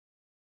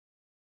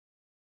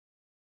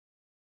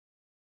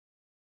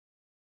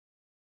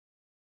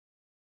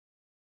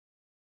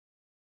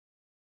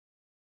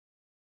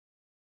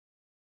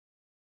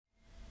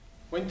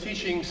When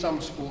teaching some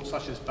sports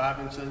such as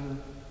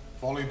badminton,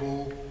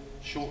 volleyball,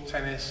 short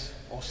tennis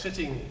or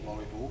sitting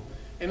volleyball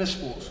in a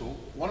sports hall,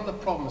 one of the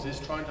problems is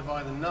trying to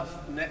provide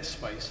enough net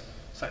space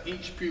so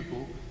each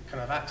pupil can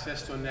have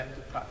access to a net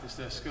to practice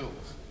their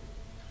skills.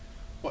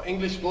 What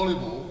English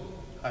Volleyball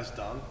has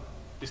done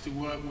is to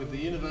work with the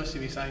University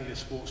of East Anglia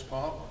Sports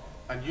Park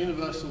and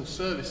Universal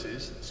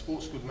Services, a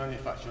sports goods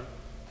manufacturer,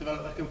 to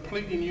develop a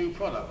completely new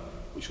product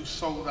which will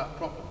solve that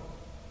problem.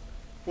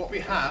 What we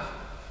have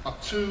are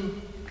two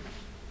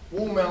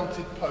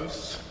wall-mounted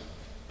posts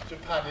which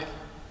are padded,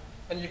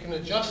 and you can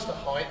adjust the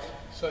height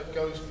so it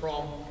goes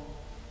from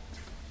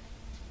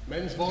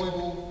men's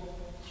volleyball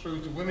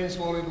through to women's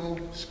volleyball,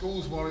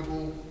 schools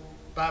volleyball,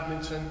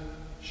 badminton,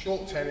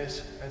 short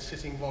tennis and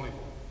sitting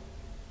volleyball,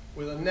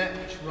 with a net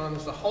which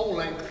runs the whole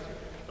length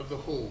of the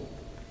hall.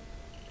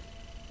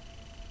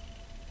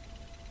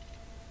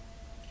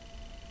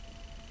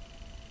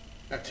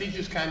 Now,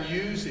 teachers can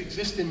use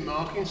existing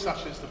markings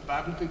such as the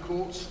badminton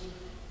courts,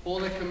 or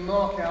they can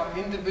mark out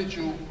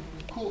individual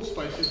court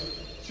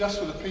spaces just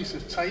with a piece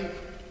of tape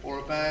or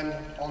a band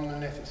on the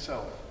net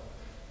itself.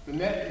 The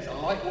net is a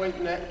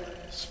lightweight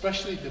net,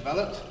 specially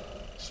developed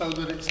so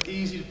that it's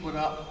easy to put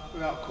up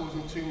without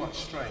causing too much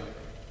strain.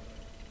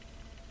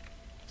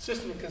 The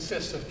system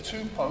consists of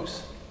two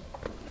posts,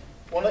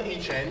 one at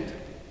each end.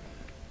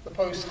 The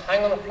posts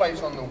hang on a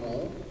plate on the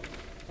wall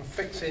and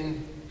fix into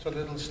a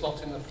little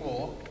slot in the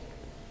floor.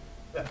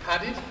 They're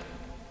padded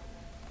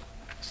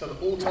so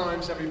that all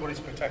times everybody's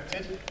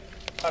protected.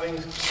 Padding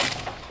is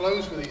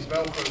closed with these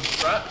Velcro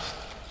straps,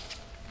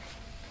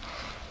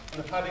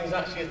 and the padding is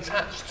actually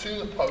attached to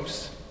the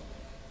posts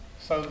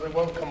so that they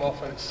won't come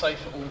off and it's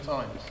safe at all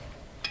times.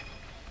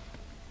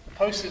 The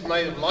post is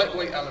made of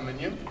lightweight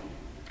aluminium.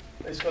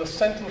 It's got a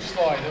central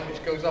slider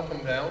which goes up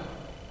and down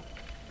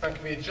and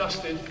can be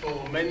adjusted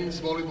for men's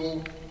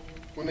volleyball,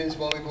 women's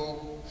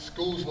volleyball,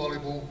 schools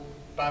volleyball,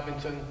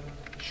 badminton,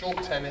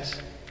 short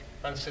tennis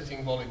and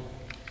sitting volleyball.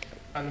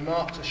 And the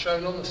marks are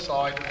shown on the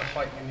side at the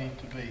height you need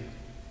to be.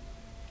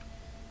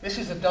 This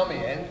is a dummy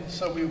end,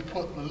 so we will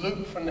put the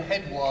loop from the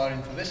head wire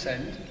into this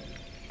end,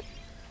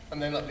 and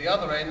then at the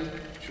other end,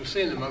 which you'll see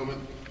in a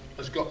moment,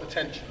 has got the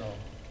tension on.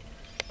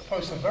 The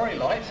posts are very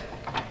light,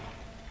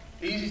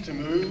 easy to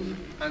move,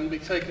 and be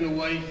taken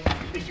away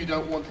if you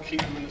don't want to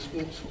keep them in the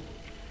sports hall.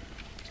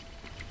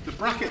 The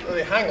bracket that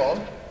they hang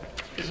on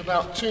is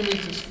about 2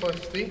 meters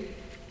 50,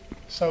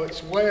 so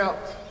it's way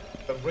out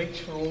of reach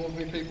for all of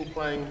the people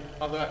playing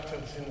other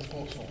activities in the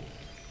sports hall.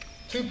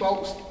 2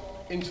 bolts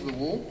into the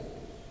wall,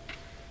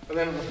 and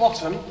then at the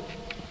bottom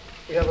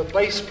we have a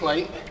base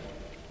plate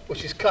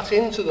which is cut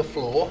into the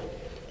floor.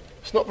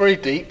 It's not very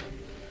deep,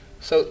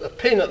 so the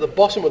pin at the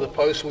bottom of the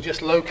post will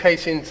just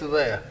locate into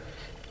there.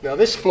 Now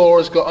this floor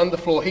has got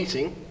underfloor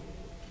heating,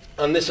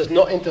 and this has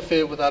not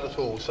interfered with that at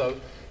all, so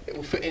it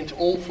will fit into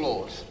all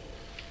floors.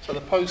 So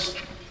the posts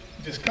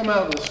just come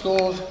out of the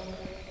stores,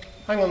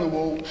 hang on the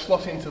wall,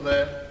 slot into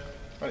there,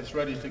 and it's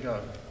ready to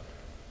go.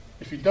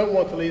 If you don't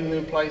want to leave them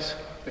in place,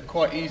 they're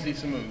quite easy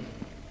to move.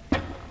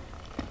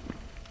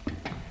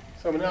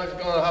 So we're now going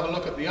to have a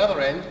look at the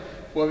other end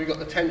where we've got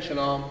the tension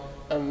arm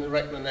and the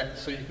regular net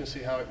so you can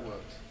see how it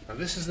works. Now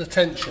this is the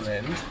tension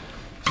end.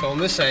 So on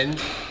this end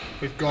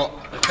we've got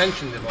a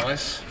tension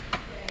device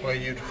where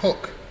you'd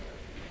hook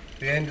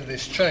the end of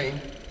this chain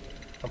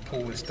and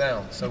pull this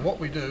down. So what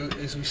we do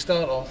is we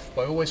start off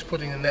by always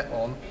putting a net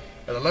on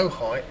at a low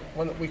height,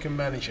 one that we can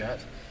manage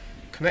at,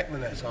 connect the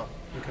net up,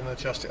 we can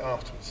adjust it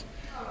afterwards.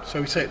 So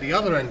we take the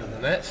other end of the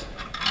net,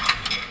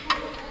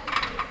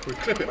 we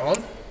clip it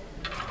on,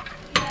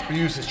 we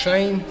use the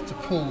chain to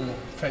pull the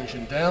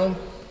tension down,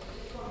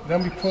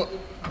 then we put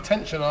the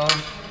tension arm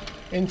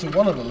into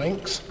one of the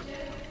links,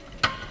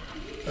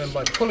 and then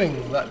by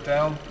pulling that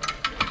down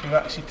we've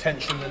actually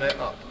tensioned the net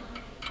up.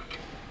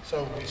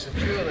 So we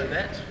secure the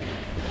net,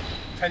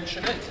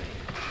 tension it,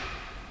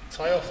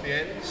 tie off the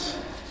ends,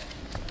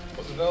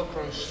 put the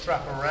Velcro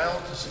strap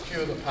around to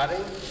secure the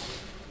padding,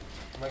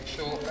 make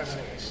sure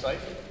everything is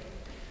safe.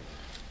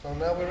 Well,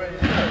 now we're ready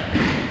to go.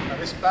 Now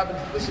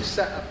this is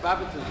set at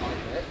badminton height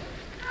net,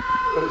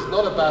 but it's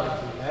not a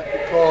badminton net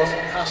because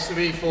it has to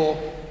be for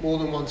more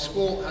than one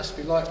sport, it has to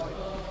be lightweight.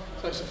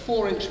 So it's a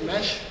 4-inch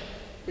mesh,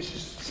 which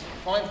is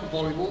fine for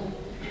volleyball.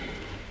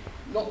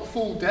 Not the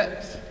full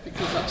depth,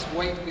 because that's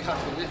weight we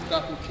have to lift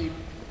up and keep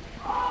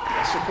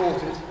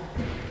supported.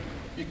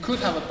 You could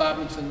have a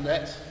badminton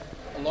net,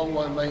 a long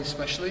one made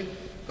specially,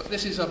 but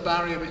this is a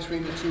barrier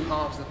between the two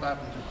halves of the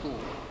badminton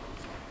court.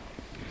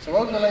 So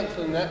over the length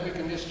of the net we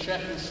can just check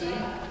and see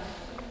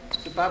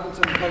the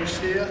badminton post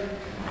here.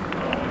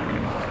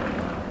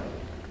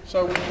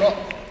 So we've got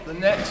the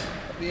net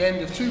at the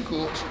end of 2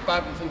 courts at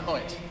badminton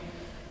height.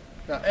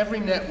 Now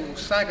every net will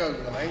sag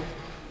over the length,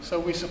 so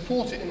we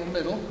support it in the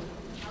middle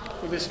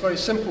with this very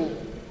simple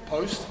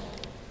post.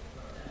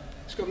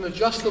 It's got an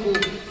adjustable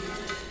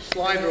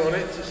slider on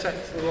it to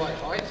set to the right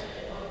height,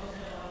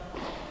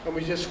 and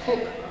we just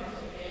hook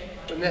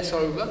the net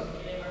over.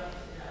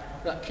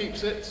 That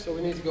keeps it, so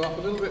we need to go up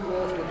a little bit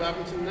more for the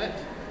badminton net.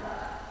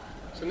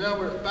 So now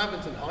we're at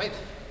badminton height.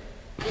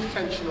 good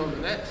tension on the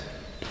net.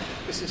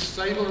 This is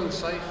stable and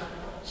safe.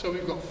 So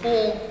we've got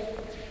 4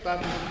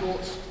 badminton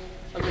courts,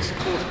 and this of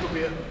course could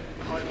be a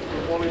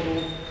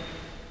volleyball,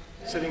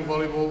 sitting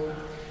volleyball,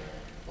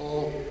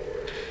 or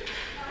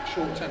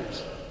short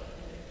tennis.